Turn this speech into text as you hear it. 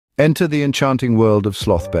Enter the enchanting world of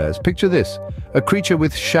sloth bears. Picture this, a creature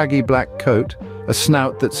with shaggy black coat, a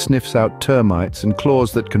snout that sniffs out termites, and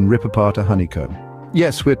claws that can rip apart a honeycomb.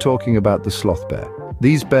 Yes, we're talking about the sloth bear.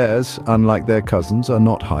 These bears, unlike their cousins, are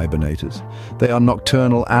not hibernators. They are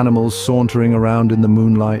nocturnal animals sauntering around in the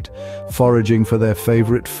moonlight, foraging for their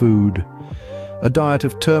favorite food. A diet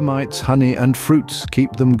of termites, honey, and fruits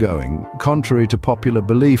keep them going. Contrary to popular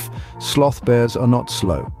belief, sloth bears are not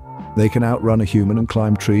slow. They can outrun a human and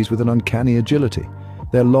climb trees with an uncanny agility.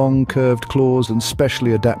 Their long, curved claws and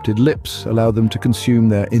specially adapted lips allow them to consume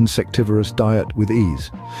their insectivorous diet with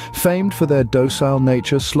ease. Famed for their docile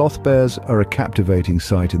nature, sloth bears are a captivating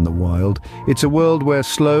sight in the wild. It's a world where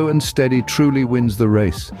slow and steady truly wins the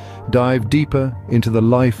race. Dive deeper into the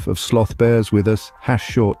life of sloth bears with us,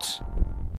 #Shorts.